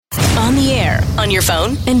on the air, on your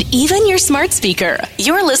phone, and even your smart speaker.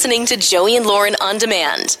 You're listening to Joey and Lauren On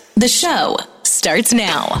Demand. The show starts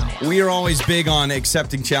now. We are always big on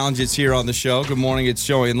accepting challenges here on the show. Good morning, it's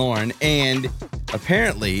Joey and Lauren. And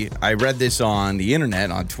apparently, I read this on the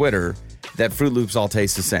internet, on Twitter, that Fruit Loops all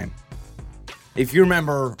taste the same. If you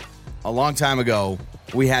remember, a long time ago,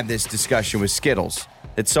 we had this discussion with Skittles.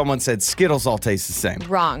 That someone said Skittles all taste the same.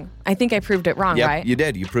 Wrong. I think I proved it wrong, Yep, right? you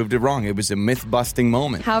did. You proved it wrong. It was a myth-busting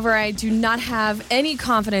moment. However, I do not have any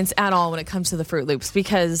confidence at all when it comes to the Fruit Loops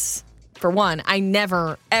because, for one, I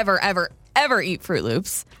never, ever eat Fruit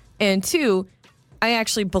Loops. And two, I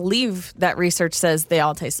actually believe that research says they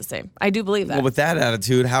all taste the same. I do believe that. Well, with that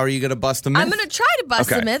attitude, how are you going to bust a myth? I'm going to try to bust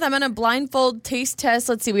the myth. I'm going to blindfold taste test.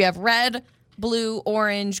 Let's see. We have red, blue,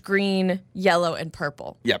 orange, green, yellow, and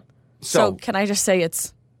purple. Yep. So can I just say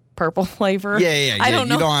it's purple flavor? Yeah. I don't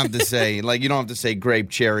know. You don't have to say, you don't have to say grape,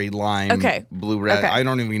 cherry, lime, blue, red. Okay. I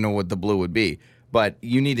don't even know what the blue would be. But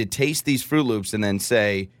you need to taste these Fruit Loops and then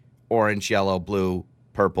say orange, yellow, blue,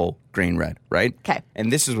 purple, green, red, right? Okay.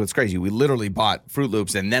 And this is what's crazy. We literally bought Fruit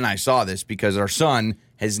Loops, and then I saw this because our son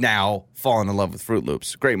has now fallen in love with Fruit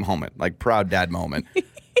Loops. Great moment, like proud dad moment,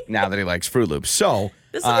 now that he likes Fruit Loops. So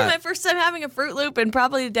this will be my first time having a Fruit Loop in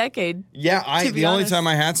probably a decade. Yeah, the only time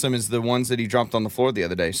I had some is the ones that he dropped on the floor the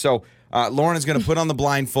other day. So Lauren is going to put on the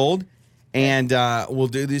blindfold, and we'll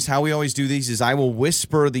do this. How we always do these is I will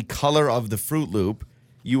whisper the color of the Fruit Loop.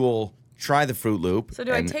 You will try the Fruit Loop. So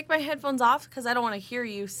do I take my headphones off? Because I don't want to hear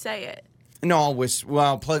you say it. No,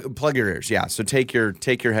 I'll plug your ears. Yeah, so take your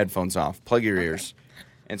headphones off. Plug your ears.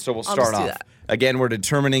 And so we'll start off. That. Again, we're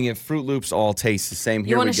determining if Fruit Loops all taste the same.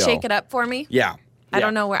 Here we go. You want to shake it up for me? Yeah. I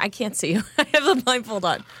don't know where. I can't see you. I have the blindfold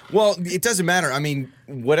on. Well, it doesn't matter. I mean,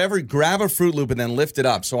 whatever, grab a Fruit Loop and then lift it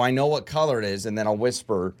up so I know what color it is, and then I'll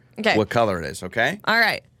whisper what color it is, okay? All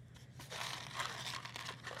right.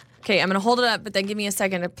 Okay, I'm going to hold it up, but then give me a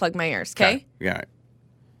second to plug my ears, okay? Yeah.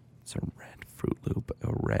 It's a red Fruit Loop,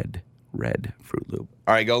 a red Fruit Loop.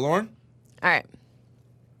 All right, go, Lauren. All right.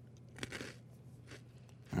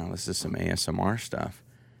 Oh, this is some ASMR stuff.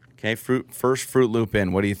 Okay, first Fruit Loop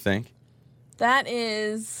in. What do you think? That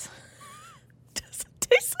is... doesn't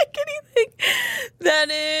taste like anything.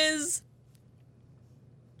 That is...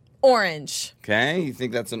 orange. Okay, you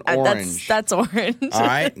think that's an orange? That's orange. All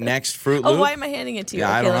right, next Fruit Loop. Oh, why am I handing it to you?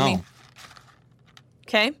 Yeah, I don't know.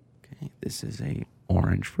 Okay. Okay, this is a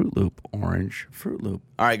orange Fruit Loop. Orange Fruit Loop.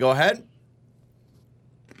 All right, go ahead.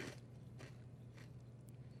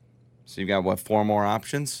 So you've got, 4 more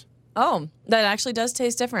options? Oh, that actually does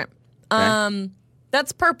taste different. Okay.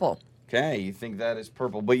 That's purple. Okay, you think that is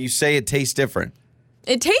purple, but you say it tastes different.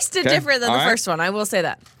 It tasted different than the first one. I will say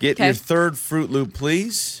that. Get your third Fruit Loop,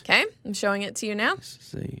 please. Okay, I'm showing it to you now. This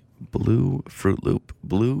is a blue Fruit Loop.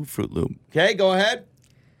 Blue Fruit Loop. Okay, go ahead.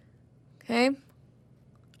 Okay.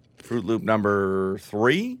 Fruit Loop number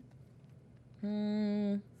 3.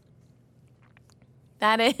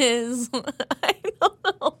 That is, I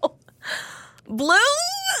don't know. Blue?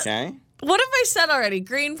 Okay. What have I said already?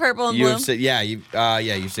 Green, purple, and blue? You said,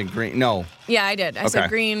 you said green. No. Yeah, I did. I said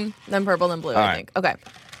green, then purple, then blue, I think. Okay.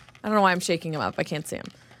 I don't know why I'm shaking them up. I can't see them.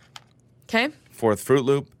 Okay. Fourth Fruit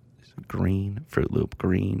Loop. Green Fruit Loop,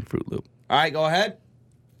 green Fruit Loop. All right, go ahead.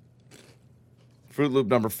 Fruit Loop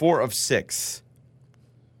number 4 of 6.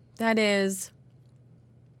 That is...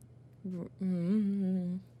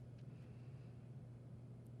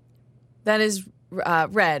 that is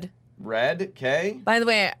red. Red, okay. By the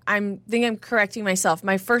way, I'm correcting myself.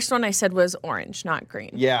 My first one I said was orange, not green.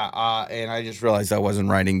 Yeah, and I just realized I wasn't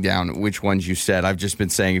writing down which ones you said. I've just been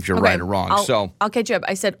saying if you're right or wrong. I'll catch you up.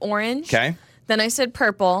 I said orange. Okay. Then I said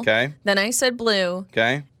purple. Okay. Then I said blue.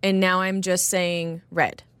 Okay. And now I'm just saying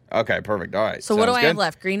red. Okay, perfect. All right. So what do I have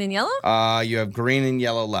left? Green and yellow? You have green and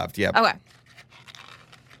yellow left. Yep. Okay.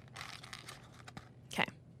 Okay.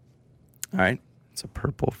 All right. It's a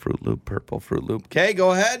purple Fruit Loop, purple Fruit Loop. Okay,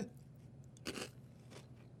 go ahead.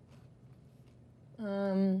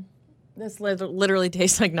 This literally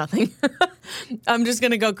tastes like nothing. I'm just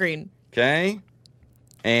going to go green. Okay.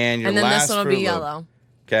 And your last And then this one will Fruit be Loop. yellow.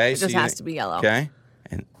 Okay. It just has to be yellow. Okay.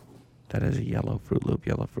 And that is a yellow Fruit Loop,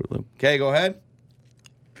 yellow Fruit Loop. Okay, go ahead.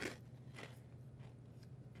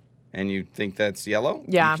 And you think that's yellow?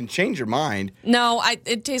 Yeah. You can change your mind. No,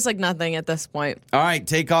 it tastes like nothing at this point. All right,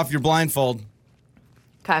 take off your blindfold.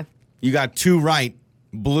 Okay. You got 2 right,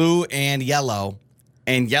 blue and yellow.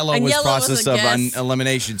 And yellow was process of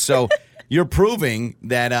elimination. So you're proving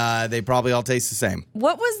that they probably all taste the same.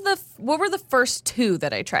 What were the first 2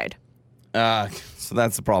 that I tried? So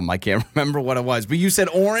that's the problem. I can't remember what it was. But you said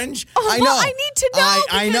orange? Oh, I know. Well, I need to know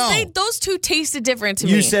I know. those two tasted different to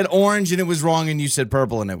me. You said orange and it was wrong, and you said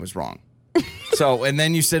purple and it was wrong. So, and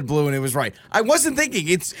then you said blue and it was right. I wasn't thinking.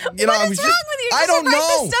 It's, you know, What I is was wrong just, with you? I Just don't write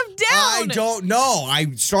know. this stuff down. I don't know. I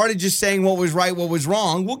started just saying what was right, what was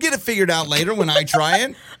wrong. We'll get it figured out later when I try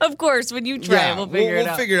it. Of course, when you try it, we'll figure it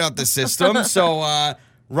out. We'll figure out the system. So,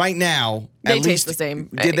 right now, They at taste least, the same.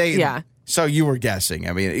 Did they? Yeah. So you were guessing.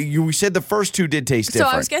 I mean, you said the first two did taste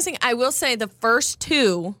different. So I was guessing, I will say the first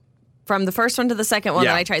two, from the first one to the second one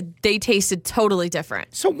that I tried, they tasted totally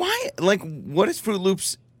different. So why, like, what is Fruit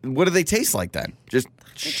Loops, what do they taste like then? Just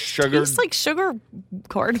sugar? Tastes like sugar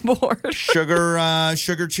cardboard. sugar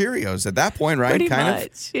Cheerios at that point, right? Pretty kind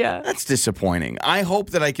much, of. yeah. That's disappointing. I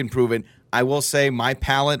hope that I can prove it. I will say my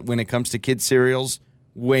palate when it comes to kids cereals,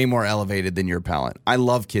 way more elevated than your palate. I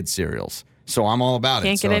love kids cereals. So I'm all about it.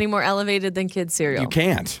 Can't get any more elevated than kids cereal. You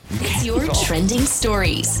can't. It's your trending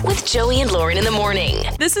stories with Joey and Lauren in the morning.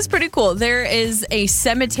 This is pretty cool. There is a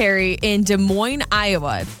cemetery in Des Moines,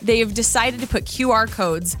 Iowa. They have decided to put QR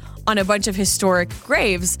codes on a bunch of historic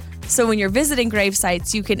graves. So when you're visiting grave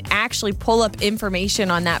sites, you can actually pull up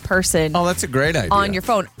information on that person Oh, that's a great idea. on your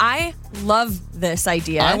phone. I love this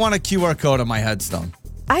idea. I want a QR code on my headstone.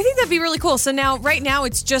 I think that'd be really cool. So right now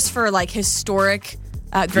it's just for like historic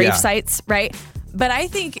grave Yeah. sites, right? But I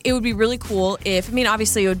think it would be really cool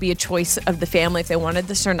obviously it would be a choice of the family if they wanted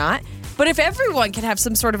this or not. But if everyone could have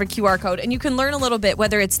some sort of a QR code and you can learn a little bit,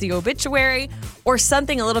 whether it's the obituary or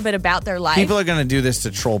something a little bit about their life. People are going to do this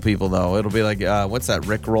to troll people, though. It'll be like, what's that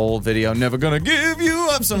Rick Roll video? Never going to give you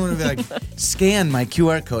up. Someone will be like, scan my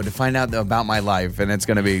QR code to find out about my life. And it's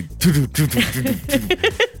going to be...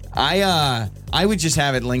 I would just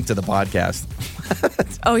have it linked to the podcast.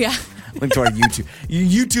 Oh, yeah. Link to our YouTube.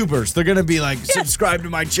 YouTubers, they're going to be like, subscribe to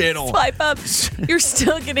my channel. Swipe up. You're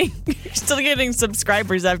still getting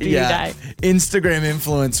subscribers after you die. Instagram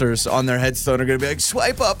influencers on their headstone are going to be like,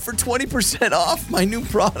 swipe up for 20% off my new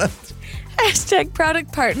product. Hashtag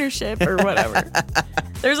product partnership or whatever.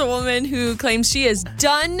 There's a woman who claims she is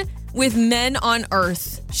done with men on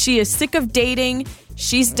Earth. She is sick of dating.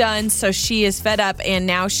 She's done, so she is fed up, and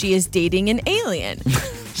now she is dating an alien.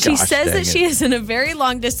 She says that she is in a very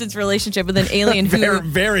long-distance relationship with an alien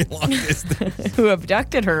very long distance. who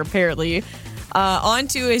abducted her, apparently,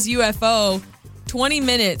 onto his UFO. 20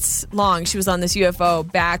 minutes long, she was on this UFO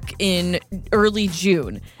back in early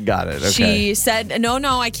June. Got it. Okay. She said, no,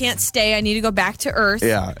 I can't stay. I need to go back to Earth.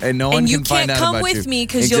 Yeah, and no one can find out about you. And you can't come with me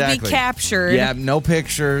because you'll be captured. Yeah, no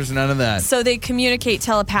pictures, none of that. So they communicate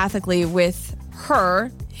telepathically with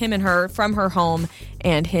him and her, from her home,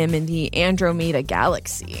 and him in the Andromeda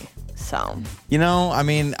galaxy. So,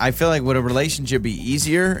 I feel like would a relationship be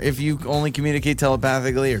easier if you only communicate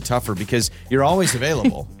telepathically, or tougher because you're always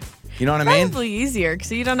available? You know what I mean? Probably easier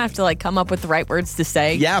because you don't have to come up with the right words to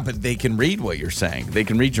say. Yeah, but they can read what you're saying. They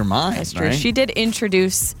can read your mind. That's true. Right? She did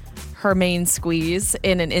introduce her main squeeze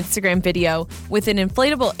in an Instagram video with an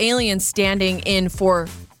inflatable alien standing in for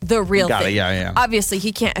the real thing. Yeah. Obviously,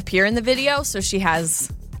 he can't appear in the video, so she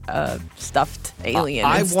has a stuffed alien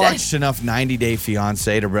I've instead. watched enough 90 Day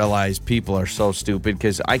Fiance to realize people are so stupid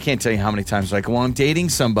because I can't tell you how many times, I'm dating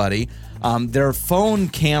somebody, their phone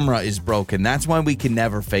camera is broken. That's why we can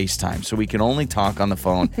never FaceTime. So we can only talk on the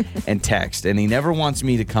phone and text. And he never wants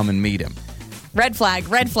me to come and meet him. Red flag,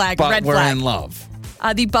 But we're in love.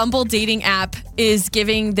 The Bumble dating app is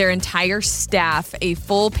giving their entire staff a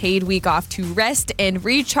full paid week off to rest and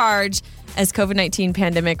recharge as COVID-19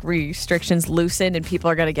 pandemic restrictions loosen and people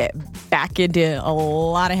are going to get back into a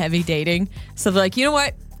lot of heavy dating. So they're like, you know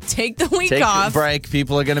what? Take the week off. Take a break.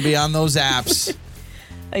 People are going to be on those apps.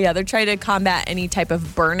 Yeah, they're trying to combat any type of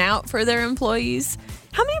burnout for their employees.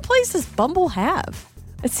 How many employees does Bumble have?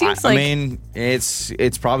 It seems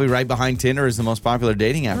it's probably right behind Tinder as the most popular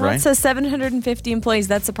dating app, right? It says 750 employees.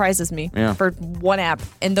 That surprises me for one app.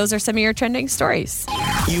 And those are some of your trending stories.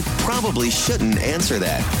 You probably shouldn't answer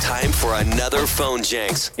that. Time for another Phone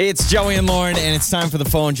Jenks. It's Joey and Lauren, and it's time for the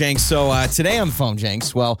Phone Jenks. So today on the Phone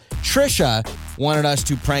Jenks, Trisha wanted us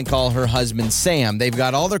to prank call her husband, Sam. They've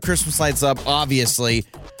got all their Christmas lights up, obviously.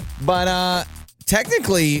 But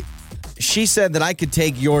technically, she said that I could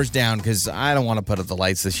take yours down because I don't want to put up the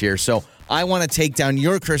lights this year. So I want to take down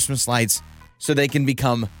your Christmas lights so they can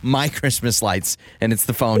become my Christmas lights. And it's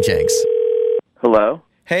the Phone Jenks. Hello?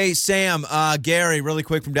 Hey, Sam, Gary, really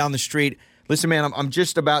quick from down the street. Listen, man, I'm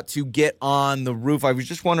just about to get on the roof. I was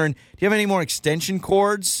just wondering, do you have any more extension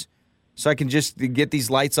cords so I can just get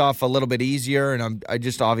these lights off a little bit easier? And I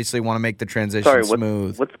just obviously want to make the transition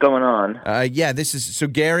smooth. What's going on? This is, so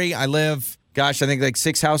Gary, I live gosh, I think like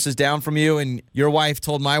 6 houses down from you, and your wife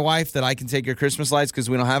told my wife that I can take your Christmas lights because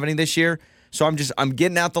we don't have any this year. So I'm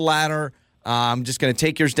getting out the ladder. I'm just going to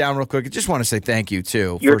take yours down real quick. I just want to say thank you,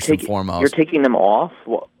 too, first and foremost. You're taking them off?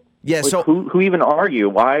 Yeah, so who even are you?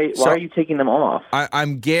 Why are you taking them off?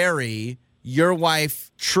 I'm Gary. Your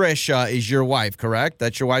wife, Trisha, is your wife, correct?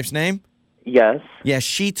 That's your wife's name? Yes. Yeah,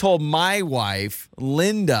 she told my wife,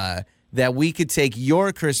 Linda, that we could take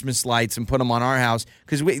your Christmas lights and put them on our house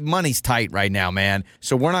because money's tight right now, man.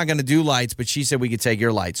 So we're not going to do lights, but she said we could take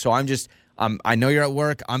your lights. So I know you're at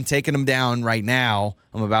work. I'm taking them down right now.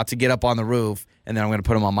 I'm about to get up on the roof, and then I'm going to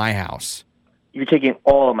put them on my house. You're taking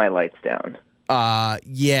all of my lights down.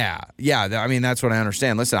 Yeah. I mean, that's what I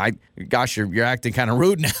understand. Listen, you're acting kind of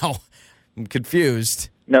rude now. I'm confused.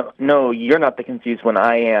 No, you're not the confused one.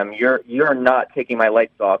 I am. You're not taking my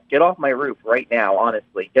lights off. Get off my roof right now,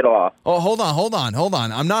 honestly. Get off. Oh, hold on.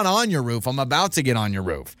 I'm not on your roof. I'm about to get on your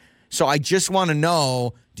roof. So I just want to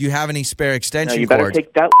know, do you have any spare extension cords? You better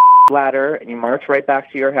take that ladder and you march right back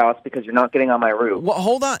to your house because you're not getting on my roof. Well,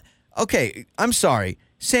 hold on. Okay, I'm sorry.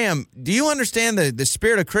 Sam, do you understand the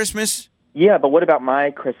spirit of Christmas? Yeah, but what about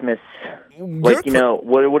my Christmas? What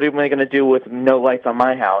am I going to do with no lights on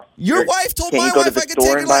my house? Your wife told my wife I could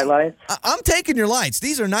take your lights. I'm taking your lights.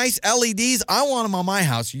 These are nice LEDs. I want them on my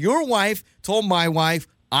house. Your wife told my wife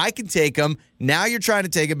I can take them. Now you're trying to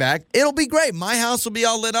take it back. It'll be great. My house will be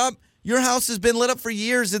all lit up. Your house has been lit up for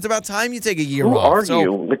years. It's about time you take a year off. Who are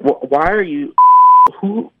you? Like, why are you?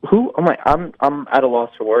 Who? Oh my! I'm at a loss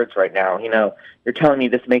for words right now. You're telling me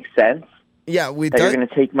this makes sense. Yeah, you're going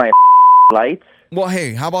to take my lights. Well,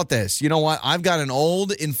 hey, how about this? You know what? I've got an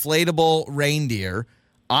old inflatable reindeer.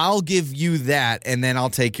 I'll give you that, and then I'll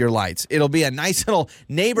take your lights. It'll be a nice little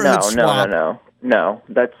neighborhood swap. No.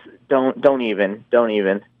 Don't even.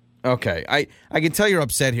 Okay, I can tell you're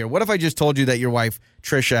upset here. What if I just told you that your wife,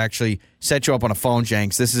 Trisha, actually set you up on a Phone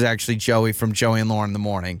Jenks? This is actually Joey from Joey and Lauren in the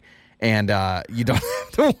Morning. And you don't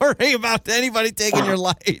have to worry about anybody taking your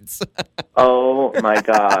lights. Oh, my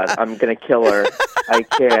God. I'm going to kill her. I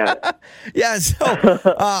can't. Yeah, so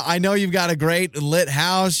I know you've got a great lit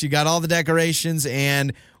house. You got all the decorations.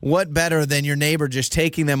 And what better than your neighbor just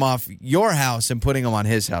taking them off your house and putting them on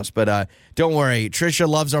his house? But don't worry. Trisha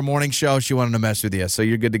loves our morning show. She wanted to mess with you, so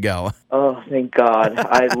you're good to go. Oh, thank God.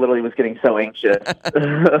 I literally was getting so anxious.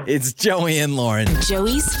 It's Joey and Lauren.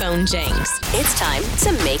 Joey's Phone Jenks. It's time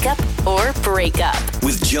to make up or break up.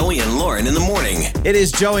 With Joey and Lauren in the morning. It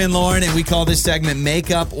is Joey and Lauren, and we call this segment Make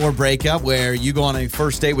Up or Break Up, where you go on a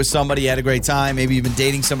first date with somebody, had a great time, maybe you've been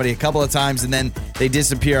dating somebody a couple of times, and then they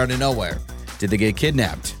disappear out of nowhere. Did they get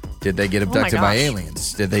kidnapped? Did they get abducted by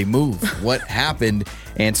aliens? Did they move? What happened?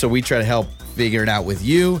 And so we try to help figure it out with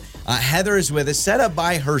you. Heather is with us, set up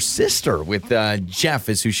by her sister with Jeff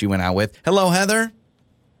is who she went out with. Hello, Heather.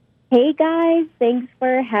 Hey, guys. Thanks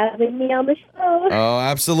for having me on the show. Oh,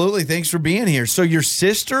 absolutely. Thanks for being here. So your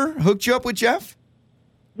sister hooked you up with Jeff?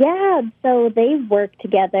 Yeah. So they work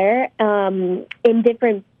together in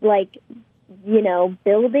different,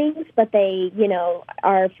 buildings, but they,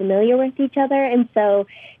 are familiar with each other. And so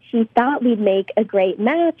she thought we'd make a great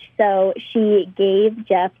match. So she gave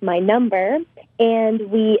Jeff my number,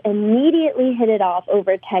 and we immediately hit it off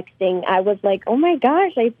over texting. I was like, oh, my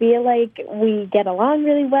gosh, I feel like we get along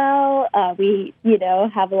really well. We,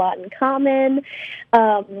 have a lot in common.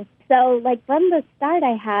 So, from the start,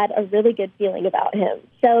 I had a really good feeling about him.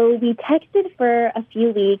 So we texted for a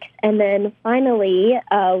few weeks, and then finally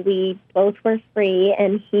we both were free,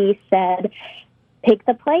 and he said, pick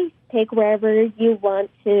the place, pick wherever you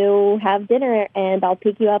want to have dinner, and I'll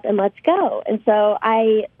pick you up and let's go. And so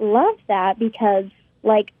I love that because,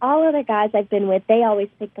 all other guys I've been with, they always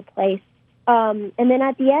pick the place. And then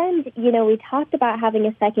at the end, we talked about having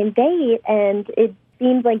a second date, and it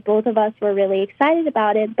seemed like both of us were really excited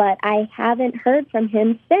about it, but I haven't heard from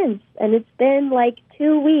him since. And it's been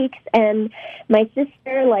 2 weeks, and my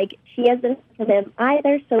sister, she hasn't heard from him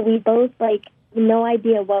either, so we both, no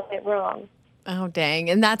idea what went wrong. Oh, dang.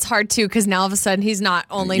 And that's hard, too, because now all of a sudden he's not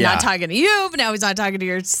only not talking to you, but now he's not talking to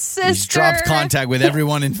your sister. He's dropped contact with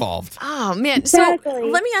everyone involved. Oh, man. Exactly. So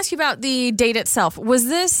let me ask you about the date itself. Was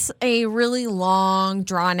this a really long,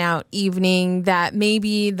 drawn-out evening that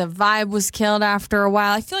maybe the vibe was killed after a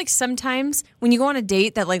while? I feel like sometimes when you go on a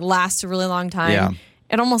date that, lasts a really long time,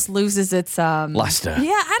 it almost loses its... luster.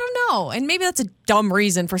 Yeah, I don't know. And maybe that's a dumb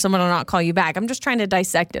reason for someone to not call you back. I'm just trying to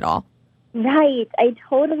dissect it all. Right. I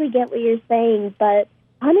totally get what you're saying, but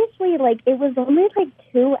honestly, it was only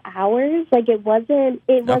 2 hours. It wasn't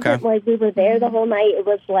like we were there the whole night. It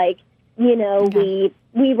was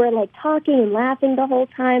we were like talking and laughing the whole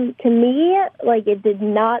time. To me, like, it did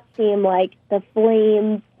not seem like the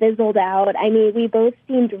flame fizzled out. I mean, we both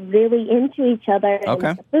seemed really into each other. Okay.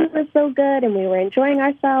 And the food was so good and we were enjoying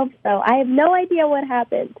ourselves. So I have no idea what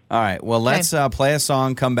happened. All right. Well, let's play a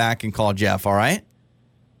song, come back, and call Jeff, all right?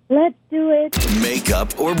 Let's do it.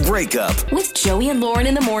 Makeup or breakup. With Joey and Lauren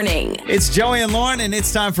in the morning. It's Joey and Lauren, and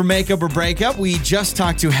it's time for Makeup or Breakup. We just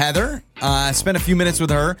talked to Heather, spent a few minutes with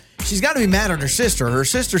her. She's got to be mad at her sister. Her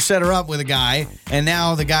sister set her up with a guy, and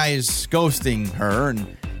now the guy is ghosting her.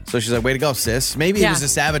 And so she's like, way to go, sis. Maybe it was a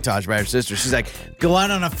sabotage by her sister. She's like, go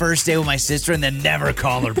out on a first date with my sister and then never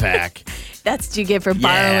call her back. That's what you get for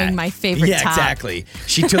borrowing my favorite top. Yeah, exactly.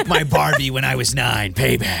 She took my Barbie when I was 9.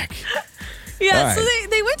 Payback. Yeah, All so right.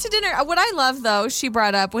 they went to dinner. What I love, though, she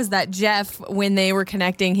brought up was that Jeff, when they were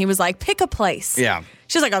connecting, he was like, pick a place. Yeah.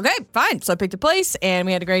 She's like, okay, fine. So I picked a place, and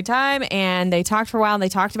we had a great time, and they talked for a while, and they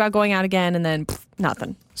talked about going out again, and then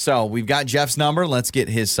nothing. So we've got Jeff's number. Let's get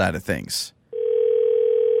his side of things.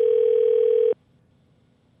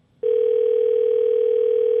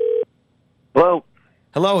 Hello.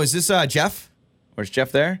 Hello, is this Jeff? Or is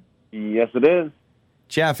Jeff there? Yes, it is.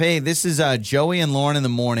 Jeff, hey, this is Joey and Lauren in the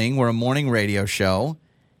morning. We're a morning radio show.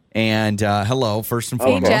 And hello, first and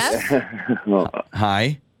Hey, foremost. Jeff. Well,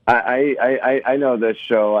 Hi. I know this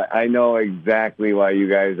show. I know exactly why you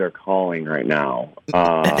guys are calling right now.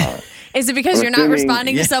 Is it because I'm you're not assuming-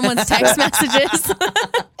 responding to someone's text messages?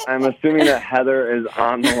 I'm assuming that Heather is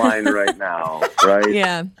on the line right now, right?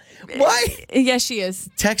 Yeah. Why? Yes, she is.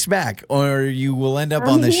 Text back or you will end up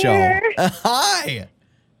on the here. show. Hi.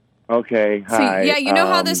 Okay. Hi. yeah, you know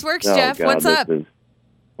how this works, oh, Jeff. God, What's this up?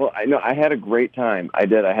 Well, I know I had a great time. I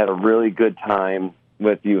did. I had a really good time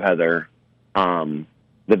with you, Heather.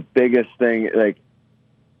 The biggest thing,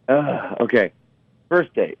 okay,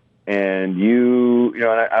 first date, and and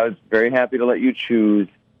I was very happy to let you choose,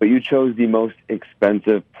 but you chose the most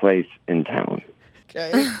expensive place in town.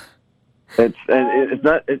 Okay. It's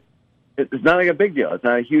not like a big deal. It's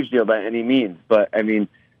not a huge deal by any means, but I mean,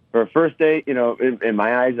 for a first date, in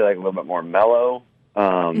my eyes, they're like a little bit more mellow,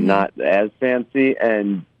 not as fancy,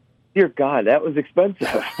 and dear God, that was expensive.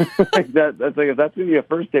 That's like, if that's going to be a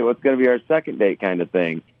first date, what's going to be our second date kind of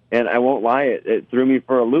thing? And I won't lie, it threw me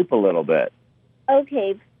for a loop a little bit.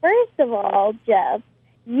 Okay, first of all, Jeff,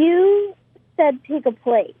 you said pick a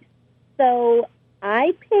place. So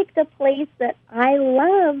I picked a place that I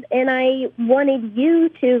loved and I wanted you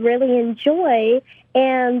to really enjoy.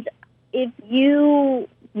 And if you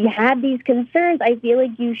had these concerns, I feel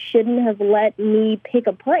like you shouldn't have let me pick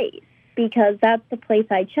a place because that's the place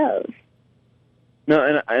I chose. No,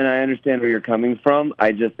 and I understand where you're coming from.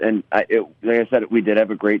 Like I said, we did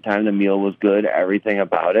have a great time. The meal was good, everything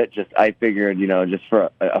about it. Just I figured, just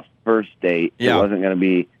for a first date, it wasn't going to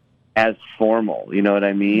be as formal. You know what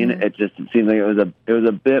I mean? Mm-hmm. It seemed like it was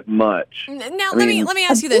a bit much. Now, let me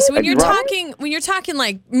ask you this: when you're talking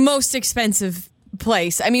like most expensive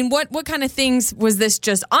place, I mean, what kind of things was this?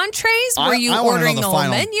 Just entrees? Were you I wanna know ordering the the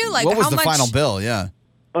final, whole menu? Like, what was how the much? final bill? Yeah.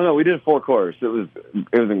 Oh no, we did 4-course. It was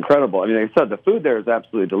incredible. I mean, like I said, the food there is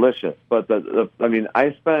absolutely delicious. But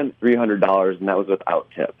I spent $300 and that was without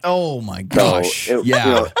tips. Oh my gosh. So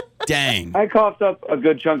Dang. I coughed up a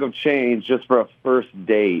good chunk of change just for a first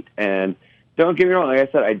date. And don't get me wrong, like I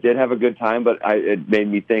said, I did have a good time, but it made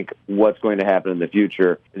me think, what's going to happen in the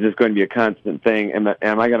future? Is this going to be a constant thing? Am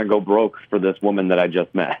I going to go broke for this woman that I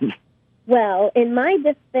just met? Well, in my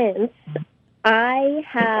defense, I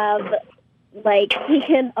have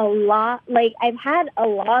taken a lot. I've had a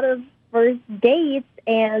lot of first dates,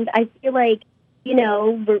 and I feel like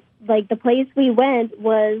the place we went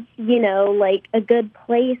was a good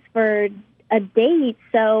place for a date.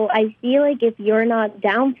 So I feel like if you're not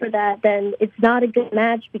down for that, then it's not a good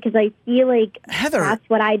match because I feel like Heather, that's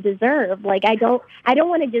what I deserve. I don't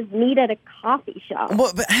want to just meet at a coffee shop.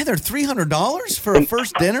 Well, but Heather, $300 for a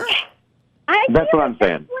first dinner? That's what I'm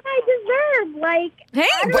saying. That's what I deserve. Hey,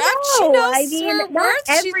 I don't she know. knows I mean, her not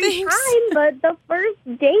worth. She every thinks- time, but the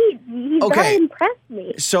first date, he's Okay. gotta impress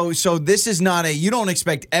me. So this is not you don't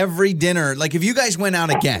expect every dinner, like if you guys went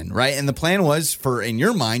out again, right? And the plan was in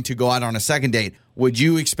your mind, to go out on a second date. Would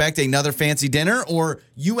you expect another fancy dinner, or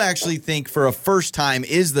you actually think for a first time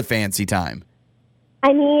is the fancy time?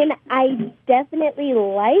 I mean, I definitely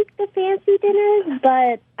like the fancy dinners,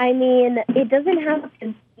 but I mean, it doesn't have to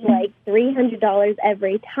be like $300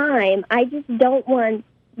 every time. I just don't want,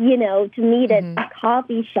 to meet at a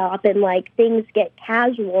coffee shop and things get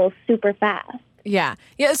casual super fast. Yeah.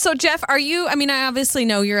 Yeah. So, Jeff, I obviously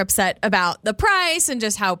know you're upset about the price and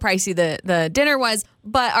just how pricey the dinner was,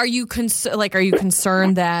 but are you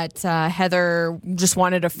concerned that Heather just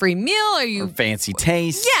wanted a free meal? Or fancy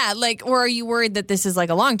taste? Yeah. Or are you worried that this is like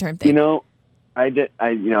a long-term thing?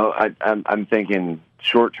 I'm thinking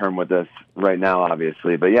short term with this right now,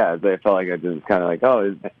 obviously, but yeah, I felt like I just kind of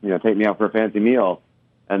like, take me out for a fancy meal.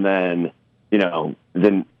 And then, it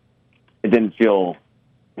didn't feel,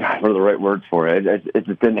 what are the right words for it? It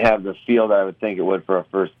just didn't have the feel that I would think it would for a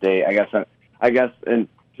first date. I guess, and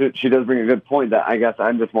she does bring a good point that I guess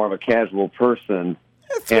I'm just more of a casual person,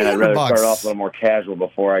 and I'd rather start off a little more casual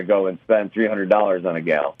before I go and spend $300 on a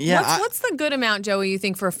gal. Yeah. What's the good amount, Joey, you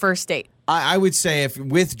think, for a first date? I would say if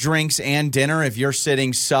with drinks and dinner, if you're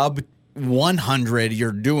sitting sub 100,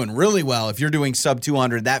 you're doing really well. If you're doing sub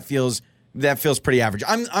 200, that feels pretty average.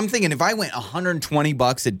 I'm thinking if I went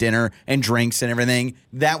 $120 at dinner and drinks and everything,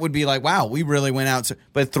 that would be like, wow, we really went out.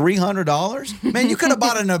 But $300? Man, you could have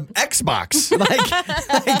bought an Xbox.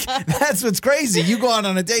 Like that's what's crazy. You go out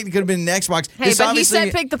on a date, it could have been an Xbox. Hey, but he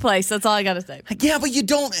said pick the place. That's all I got to say. Yeah, but you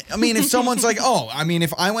don't. I mean, if someone's like,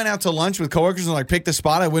 if I went out to lunch with coworkers and pick the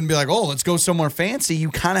spot, I wouldn't be like, let's go somewhere fancy. You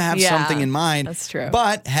kind of have something in mind. That's true.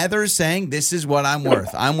 But Heather's saying, this is what I'm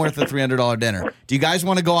worth. I'm worth a $300 dinner. Do you guys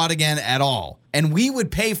want to go out again at all? And we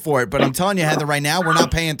would pay for it, but I'm telling you, Heather, right now, we're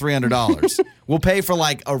not paying $300. We'll pay for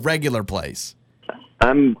a regular place.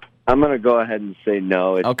 I'm going to go ahead and say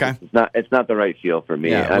no. Okay. It's not the right feel for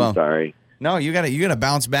me. Yeah, I'm sorry. No, you gotta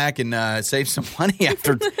bounce back and save some money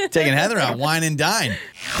after taking Heather out, wine and dine.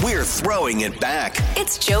 We're throwing it back.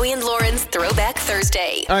 It's Joey and Lauren's Throwback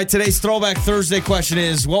Thursday. All right, today's Throwback Thursday question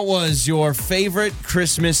is, what was your favorite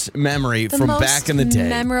Christmas memory from back in the day?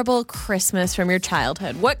 Memorable Christmas from your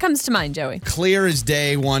childhood. What comes to mind, Joey? Clear as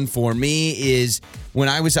day one for me is when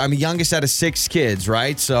I'm the youngest out of 6 kids,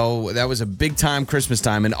 right? So that was a big time Christmas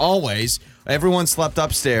time. And always, everyone slept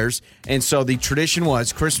upstairs. And so the tradition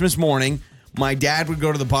was Christmas morning, my dad would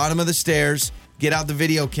go to the bottom of the stairs, get out the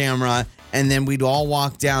video camera, and then we'd all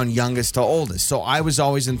walk down youngest to oldest. So I was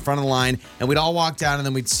always in front of the line, and we'd all walk down, and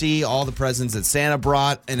then we'd see all the presents that Santa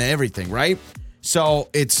brought and everything, right? So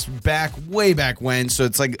it's way back when. So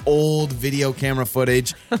it's like old video camera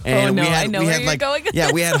footage. And I know where you're going.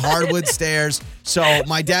 Yeah, we had hardwood stairs. So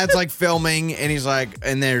my dad's filming, and he's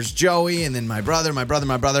and there's Joey, and then my brother.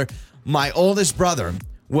 My oldest brother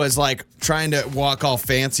was trying to walk all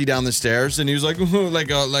fancy down the stairs, and he was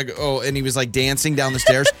and he was dancing down the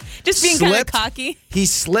stairs. Just being kind of cocky. He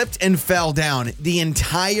slipped and fell down the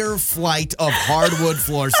entire flight of hardwood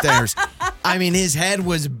floor stairs. I mean, his head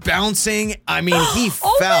was bouncing. I mean, he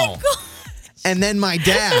fell. My God. And then my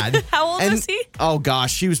dad. How old was he? Oh,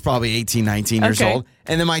 gosh, he was probably 18, 19 years old.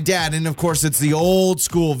 And then my dad, and of course, it's the old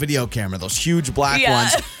school video camera, those huge black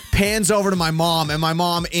ones, pans over to my mom, and my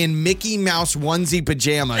mom in Mickey Mouse onesie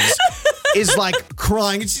pajamas is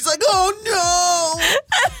crying. And she's like, oh, no.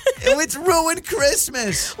 It's ruined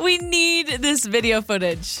Christmas. We need this video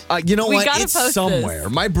footage. You know what? Gotta It's post somewhere.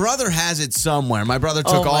 this. My brother has it somewhere. My brother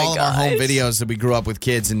took all of our home videos that we grew up with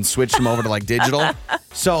kids and switched them over to digital.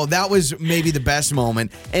 So that was maybe the best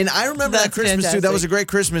moment. And I remember that Christmas too. That was a great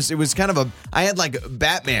Christmas. It was kind of I had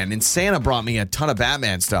Batman, and Santa brought me a ton of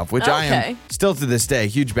Batman stuff, which I am still to this day a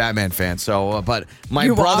huge Batman fan. So, but my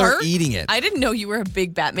brother eating it. I didn't know you were a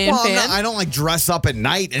big Batman fan. No, I don't dress up at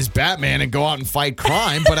night as Batman and go out and fight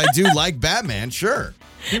crime, but I do like Batman, sure.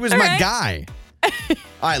 He was my guy. All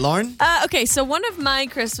right, Lauren? Okay, so one of my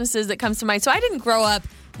Christmases that comes to mind, so I didn't grow up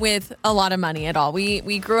with a lot of money at all.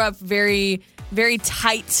 We grew up very, very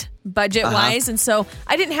tight budget-wise, and so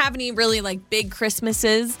I didn't have any really big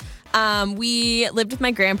Christmases. We lived with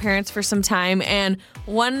my grandparents for some time, and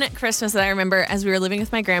one Christmas that I remember as we were living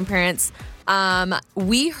with my grandparents,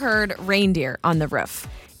 we heard reindeer on the roof.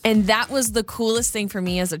 And that was the coolest thing for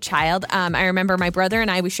me as a child. I remember my brother and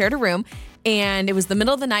I, we shared a room, and it was the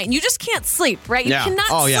middle of the night, and you just can't sleep, right? You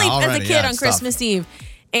cannot sleep as a kid on Christmas Eve.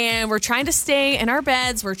 And we're trying to stay in our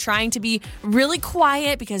beds. We're trying to be really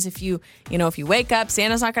quiet because if you wake up,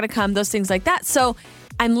 Santa's not going to come, those things like that. So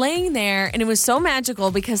I'm laying there, and it was so magical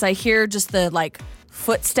because I hear just the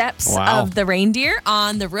footsteps of the reindeer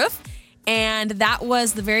on the roof. And that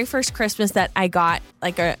was the very first Christmas that I got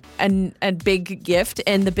a big gift.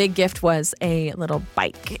 And the big gift was a little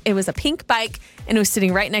bike. It was a pink bike, and it was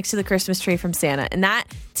sitting right next to the Christmas tree from Santa. And that,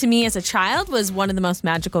 to me as a child, was one of the most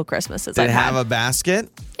magical Christmases I've had. Did it have a basket?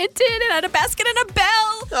 It did. It had a basket and a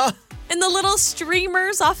bell. And the little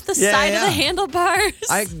streamers off the side of the handlebars.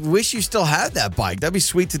 I wish you still had that bike. That'd be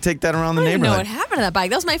sweet to take that around the I don't even neighborhood. know what happened to that bike.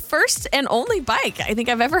 That was my first and only bike I think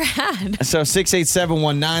I've ever had. So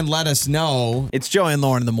 68719, let us know. It's Joey and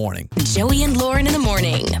Lauren in the morning. Joey and Lauren in the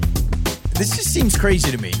morning. This just seems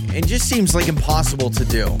crazy to me. It just seems like impossible to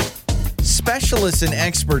do. Specialists and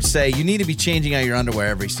experts say you need to be changing out your underwear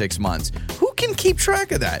every 6 months. Who can keep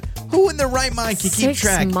track of that? Who in their right mind can keep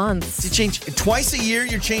track? 6 months. To change twice a year,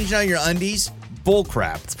 you're changing out your undies? Bull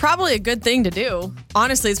crap. It's probably a good thing to do.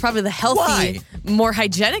 Honestly, it's probably the healthy, more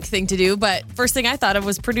hygienic thing to do. But first thing I thought of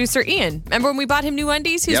was producer Ian. Remember when we bought him new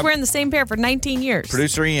undies? He was wearing the same pair for 19 years.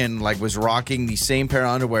 Producer Ian was rocking the same pair of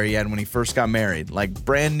underwear he had when he first got married. Like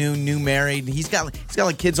brand new married. He's got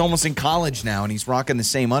like kids almost in college now, and he's rocking the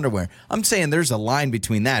same underwear. I'm saying there's a line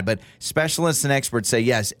between that, but specialists and experts say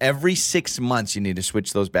yes, every 6 months you need to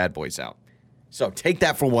switch those bad boys out. So take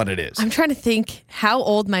that for what it is. I'm trying to think how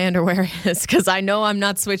old my underwear is because I know I'm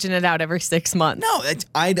not switching it out every 6 months. No,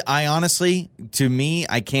 I honestly, to me,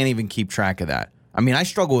 I can't even keep track of that. I mean, I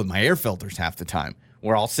struggle with my air filters half the time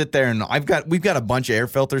where I'll sit there and we've got a bunch of air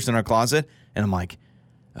filters in our closet and I'm like,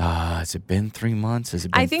 has it been 3 months? Has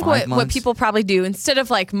it been I think 5 months? what people probably do, instead of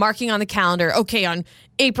like marking on the calendar, okay, on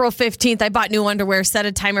April 15th, I bought new underwear, set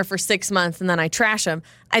a timer for 6 months, and then I trash them.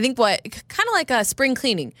 I think kind of like a spring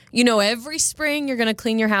cleaning. You know, every spring you're going to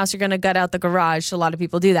clean your house, you're going to gut out the garage. A lot of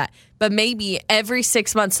people do that. But maybe every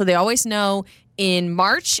 6 months, so they always know in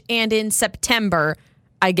March and in September,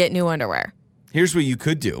 I get new underwear. Here's what you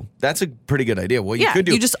could do. That's a pretty good idea. What you could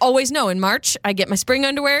do. You just always know. In March, I get my spring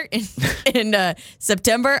underwear. In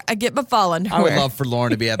September, I get my fall underwear. I would love for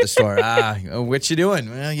Lauren to be at the store. What you doing?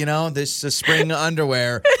 Well, this spring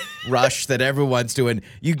underwear rush that everyone's doing.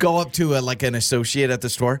 You go up to an associate at the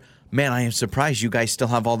store. Man, I am surprised you guys still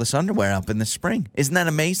have all this underwear up in the spring. Isn't that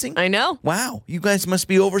amazing? I know. Wow, you guys must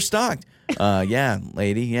be overstocked. Yeah,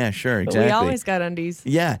 lady. Yeah, sure, exactly. We always got undies.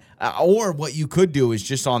 Yeah. Or what you could do is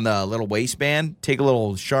just on the little waistband, take a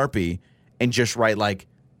little Sharpie and just write like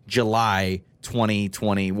July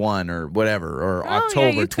 2021 or whatever, or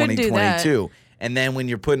October 2022. And then when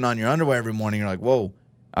you're putting on your underwear every morning, you're like, whoa,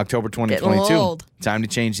 October 2022. Time to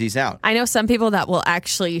change these out. I know some people that will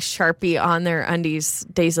actually Sharpie on their undies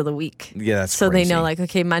days of the week. Yeah, that's so crazy. they know, like,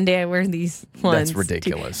 okay, Monday I wear these ones. That's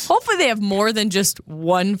ridiculous. Hopefully they have more than just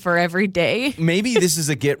one for every day. Maybe this is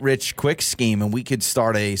a get-rich-quick scheme, and we could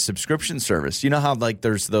start a subscription service. You know how,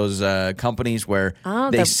 there's those companies where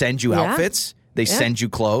they send you outfits? They send you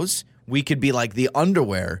clothes? We could be like the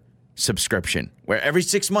underwear subscription, where every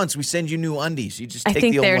 6 months we send you new undies. You just take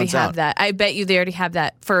the old ones out. I think they already have that. I bet you they already have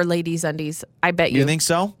that for ladies' undies. I bet you. You think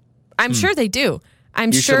so? I'm sure they do.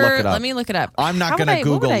 I'm sure. Should look it up. Let me look it up. I'm not going to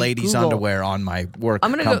Google ladies' underwear on my work.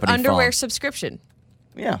 I'm going to go underwear subscription.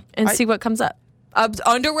 Yeah. And see what comes up.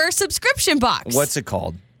 Underwear subscription box. What's it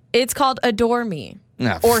called? It's called Adore Me.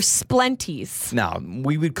 No. Or Splenties. No,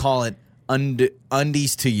 we would call it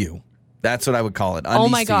undies to you. That's what I would call it. Undies oh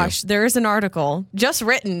my gosh. There is an article just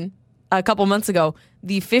written a couple months ago,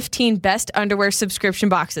 the 15 best underwear subscription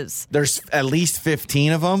boxes. There's at least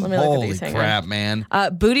 15 of them? Holy crap, man.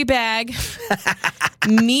 Booty bag,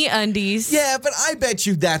 me undies. Yeah, but I bet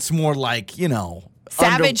you that's more like,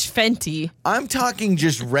 Savage Fenty. I'm talking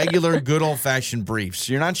just regular good old-fashioned briefs.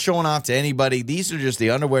 You're not showing off to anybody. These are just the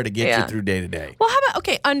underwear to get you through day to day. Well, how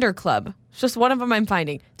about, Under Club. It's just one of them I'm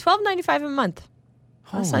finding. $12.95 a month.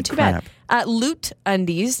 That's not too bad. Loot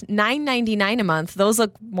undies, $9.99 a month. Those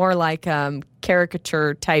look more like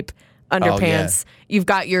caricature type underpants. You've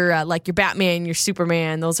got your your Batman, your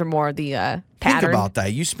Superman. Those are more the pattern. Think about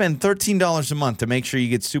that. You spend $13 a month to make sure you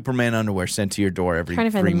get Superman underwear sent to your door every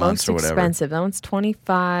 3 months or whatever. Expensive. That one's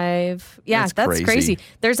 $25. Yeah, that's crazy.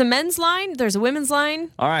 There's a men's line. There's a women's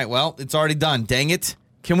line. All right. Well, it's already done. Dang it.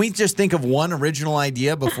 Can we just think of one original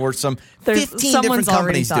idea before 15 different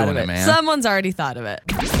companies doing it, man? Someone's already thought of it.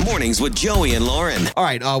 Mornings with Joey and Lauren. All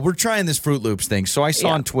right, we're trying this Fruit Loops thing. So I saw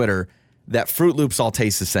on Twitter that Fruit Loops all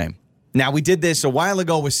taste the same. Now, we did this a while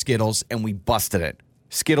ago with Skittles, and we busted it.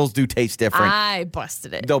 Skittles do taste different. I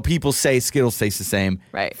busted it. Though people say Skittles taste the same.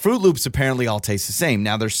 Right. Fruit Loops apparently all taste the same.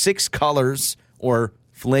 Now, there's 6 colors or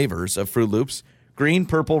flavors of Fruit Loops: green,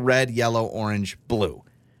 purple, red, yellow, orange, blue.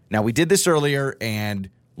 Now, we did this earlier, and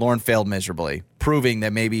Lauren failed miserably, proving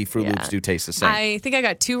that maybe Fruit Loops do taste the same. I think I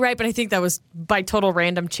got 2 right, but I think that was by total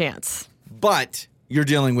random chance. But you're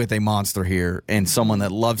dealing with a monster here and someone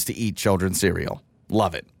that loves to eat children's cereal.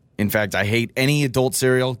 Love it. In fact, I hate any adult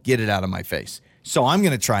cereal. Get it out of my face. So I'm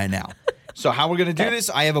going to try it now. So how we're going to do this,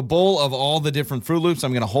 I have a bowl of all the different Fruit Loops.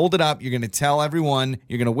 I'm going to hold it up. You're going to tell everyone,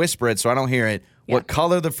 you're going to whisper it so I don't hear it, what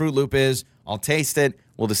color the Fruit Loop is. I'll taste it.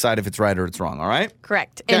 we'll decide if it's right or it's wrong, all right?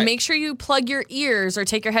 Correct. Okay. And make sure you plug your ears or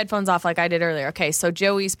take your headphones off like I did earlier. Okay, so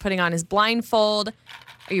Joey's putting on his blindfold.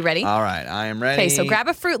 Are you ready? All right, I am ready. Okay, so grab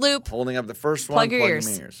a Fruit Loop. Holding up the first one. Plug your plugging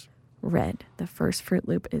ears. my ears. Red. The first Fruit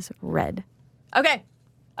Loop is red. Okay.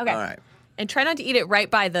 All right. And try not to eat it right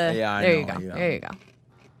by the... Yeah, I there know, you go. yeah. There you go.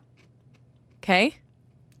 Okay.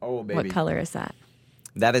 Oh, baby. What color is that?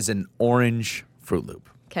 That is an orange Fruit Loop.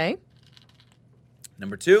 Okay.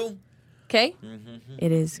 Number 2. Okay.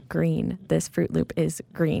 It is green. This Fruit Loop is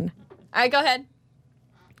green. All right, go ahead.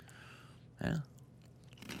 Yeah.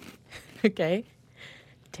 Okay.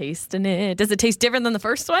 Tasting it. Does it taste different than the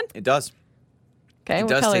first one? It does. Okay, It what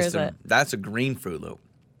does color taste is different. it? That's a green Fruit Loop.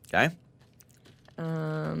 Okay?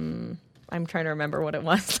 I'm trying to remember what it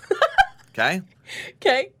was. Okay?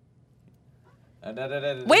 Okay.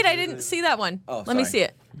 Wait, I didn't see that one. Oh, Let me sorry. see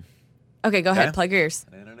it. Okay, go ahead. Okay. Plug your ears.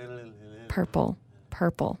 Purple.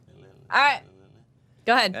 All right.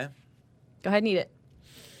 Go ahead. Okay. Go ahead and eat it.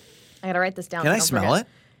 I got to write this down. Can so I don't smell forget. it?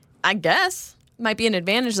 I guess. Might be an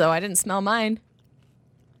advantage, though. I didn't smell mine.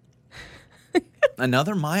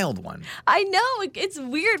 Another mild one. I know. It's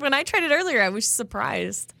weird. When I tried it earlier, I was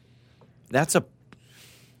surprised. That's a...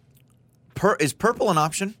 Is purple an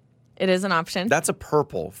option? It is an option. That's a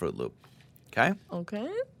purple Fruit Loop. Okay? Okay.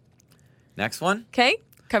 Next one. Okay.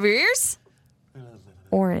 Cover your ears.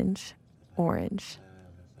 Orange.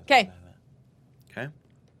 Okay. Okay.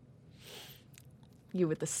 You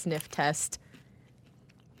with the sniff test.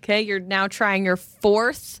 Okay, you're now trying your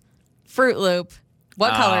fourth Fruit Loop.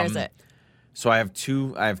 What color is it? So I have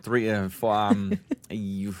 3.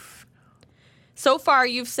 So far,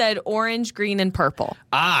 you've said orange, green, and purple.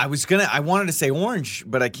 I wanted to say orange,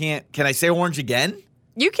 but I can't. Can I say orange again?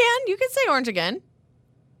 You can say orange again.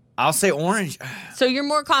 I'll say orange. So you're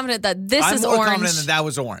more confident that this I'm is more orange. confident that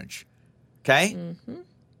was orange. Okay? Mm-hmm.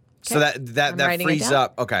 So I'm that writing it frees down.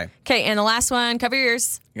 up. Okay. Okay, and the last one, cover your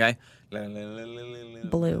ears. Okay.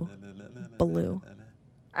 Blue. All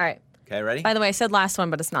right. Okay, ready? By the way, I said last one,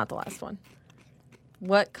 but it's not the last one.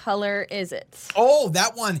 What color is it? Oh,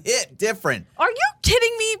 that one hit different. Are you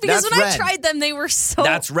kidding me? Because That's when red. I tried them, they were so...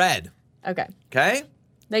 That's red. Okay. Okay?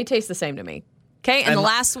 They taste the same to me. Okay, and the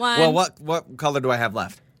last one... Well, what color do I have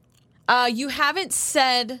left? You haven't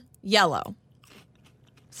said yellow.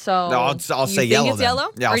 So No, I'll say yellow. Think it's then. yellow?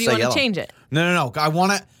 Yeah, I'll or do you say want yellow. to change it? No. I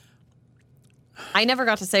want to. I never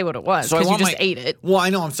got to say what it was So I because you want just ate it. Well, I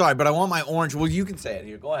know. I'm sorry, but I want my orange. Well, you can say it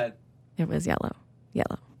here. Go ahead. It was yellow.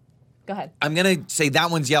 Go ahead. I'm gonna say that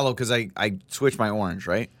one's yellow because I switched my orange,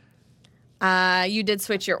 right? You did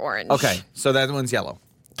switch your orange. Okay, so that one's yellow.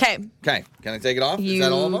 Okay. Okay, can I take it off? Is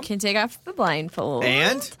that all of You them? can take off the blindfold.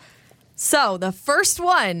 And So the first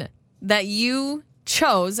one that you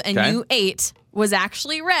chose and Okay. you ate was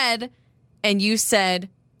actually red, and you said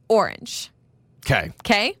orange. okay,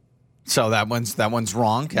 Okay. so that one's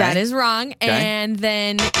wrong. Okay, That is wrong. And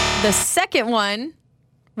then the second one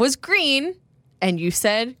was green, and you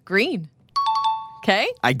said green. Okay.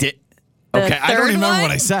 I did. The Okay, I don't third even remember one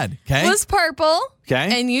what I said. Okay, Was purple.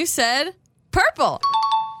 Okay. And you said purple.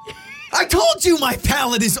 I told you my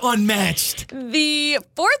palate is unmatched. The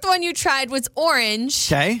fourth one you tried was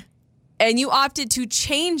orange, Okay, and you opted to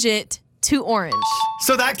change it to orange.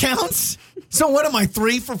 so that counts. So what am I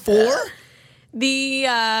 3 for 4? The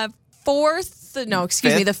Fifth?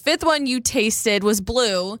 the fifth one you tasted was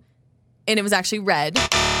blue, and it was actually red.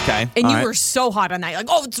 Okay, And all you right. were so hot on that. You're like,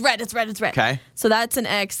 oh, it's red. Okay. So that's an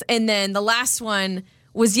X. And then the last one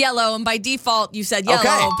was yellow, and by default, you said yellow,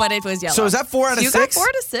 Okay. but it was yellow. So is that 4 out of you 6? got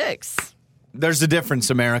 4 to 6. There's a difference,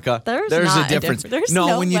 America. There's a not a difference. difference. There's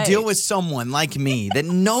no when you way. deal with someone like me that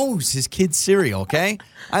knows his kid's cereal, okay?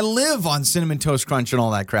 I live on Cinnamon Toast Crunch and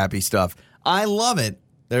all that crappy stuff. I love it.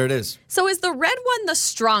 There it is. So is the red one the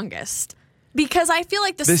strongest? Because I feel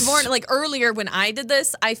like this morning, like earlier when I did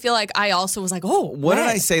this, I feel like I also was like, oh, What did red.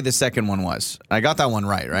 I say the second one was? I got that one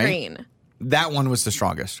right? Green. That one was the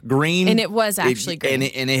strongest. Green. And it was actually green.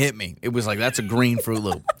 And it hit me. It was like, that's a green Fruit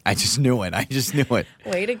Loop. I just knew it.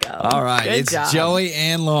 Way to go. All right. Good It's job. Joey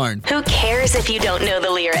and Lauren. Who cares if you don't know the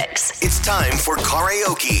lyrics? It's time for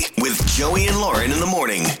karaoke with Joey and Lauren in the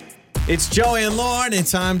morning. It's Joey and Lauren.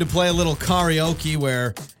 It's time to play a little karaoke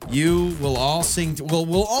where you will all sing.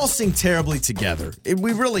 We'll all sing terribly together.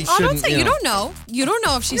 We really Oh, shouldn't. don't say you don't know. You don't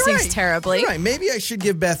know if she sings right. terribly. You're right. Maybe I should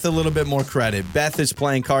give Beth a little bit more credit. Beth is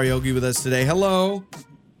playing karaoke with us today. Hello.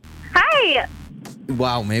 Hi.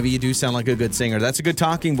 Wow, maybe you do sound like a good singer. That's a good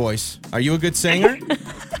talking voice. Are you a good singer?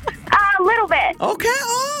 A little bit. Okay,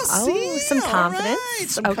 Oh, some confidence. Right,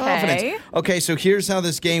 some Okay. confidence. Okay, so here's how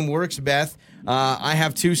this game works, Beth. I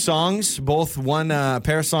have 2 songs, both one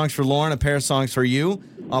pair of songs for Lauren, a pair of songs for you.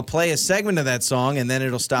 I'll play a segment of that song, and then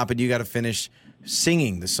it'll stop, and you got to finish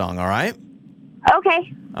singing the song, all right?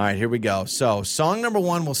 Okay. All right, here we go. So song number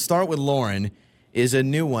 1, we'll start with Lauren, is a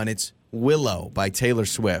new one. It's Willow by Taylor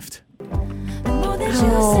Swift.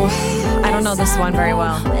 Oh, I don't know this one very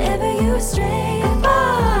well.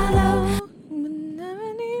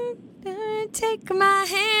 Take my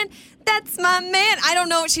hand, that's my man. I don't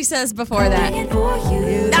know what she says before that. Begging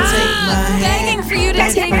for you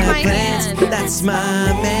to take my hand. That's my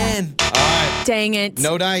man. All right. Dang it.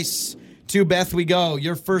 No dice. To Beth we go.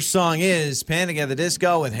 Your first song is Panic at the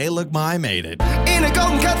Disco with Hey Look Ma, I Made It. In a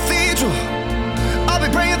golden cathedral, I'll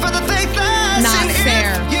be praying for the faithless. Not and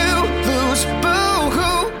fair. If you lose,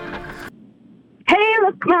 boo-hoo. Hey,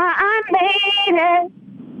 look, Ma, I made it.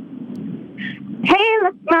 Hey,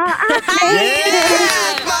 look, Ma, I made it.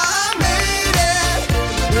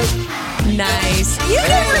 Nice. You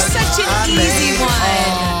gave her such an easy one.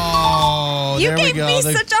 Oh, You there we gave go. me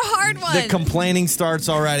The- such a hard one. The complaining starts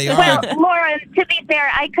already. All Well, right. Lauren, to be fair,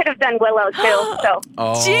 I could have done Willow too. So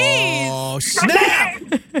Oh, snap!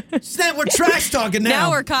 Snap! We're trash talking now. Now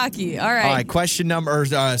we're cocky. All right. All right. Question number, or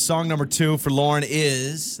song number 2 for Lauren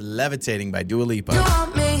is "Levitating" by Dua Lipa.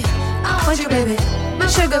 Want me, I want you, baby. My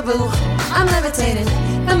sugar boo, I'm levitating.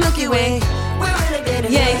 The Milky Way, we're renegading.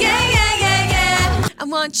 Yeah, yeah, yeah, yeah, yeah. I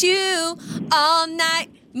want you all night,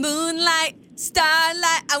 moonlight,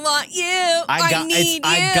 starlight. I want you. I need you.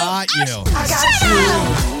 I got you. I got you.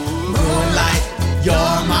 Moonlight,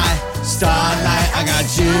 you're my starlight. I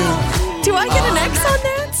got you. Do I get an X on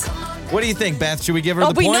that? What do you think, Beth? Should we give her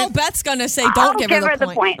Oh, the we point? know Beth's gonna say don't I'll give her the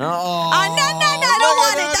point. point. Oh, No, I don't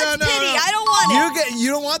want it. That's pity. I don't want it. You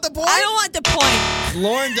don't want the point? I don't want the point.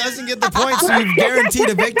 Lauren doesn't get the point, so you've guaranteed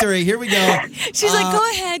a victory. Here we go. She's like, go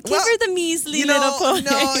ahead, give her the measly little point.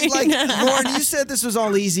 Lauren, you said this was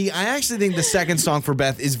all easy. I actually think the second song for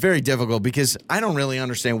Beth is very difficult because I don't really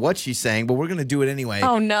understand what she's saying, but we're going to do it anyway.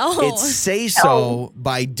 Oh, no. It's Say So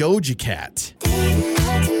by Doja Cat.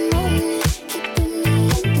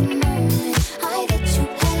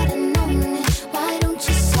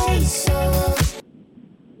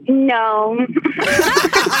 No.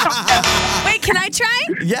 Wait, can I try?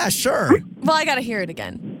 Yeah, sure. Well, I gotta hear it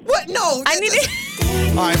again. What? No. I need to.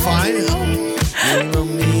 All right, fine. You know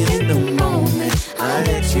me in the moment. I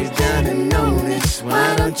let you down and notice.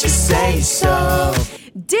 Why don't you say so?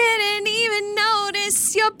 Didn't even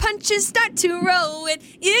notice your punches start to roll it.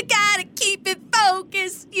 You gotta keep it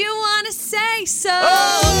focused. You wanna say so.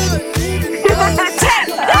 Oh,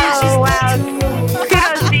 wow.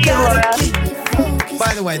 Kudos to you, Laura.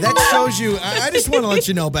 By the way, that shows you, I just want to let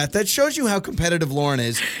you know, Beth, that shows you how competitive Lauren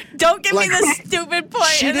is. Don't give Like, me the stupid point.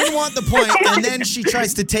 She didn't want the point, and then she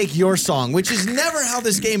tries to take your song, which is never how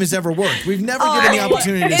this game has ever worked. We've never given the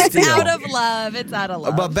opportunity to It's steal. out of love. It's out of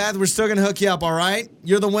love. But Beth, we're still going to hook you up, all right?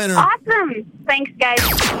 You're the winner. Awesome. Thanks, guys.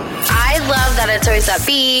 I love that it's always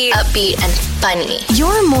upbeat and funny.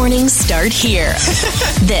 Your mornings start here.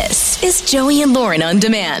 This is Joey and Lauren on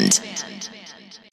Demand.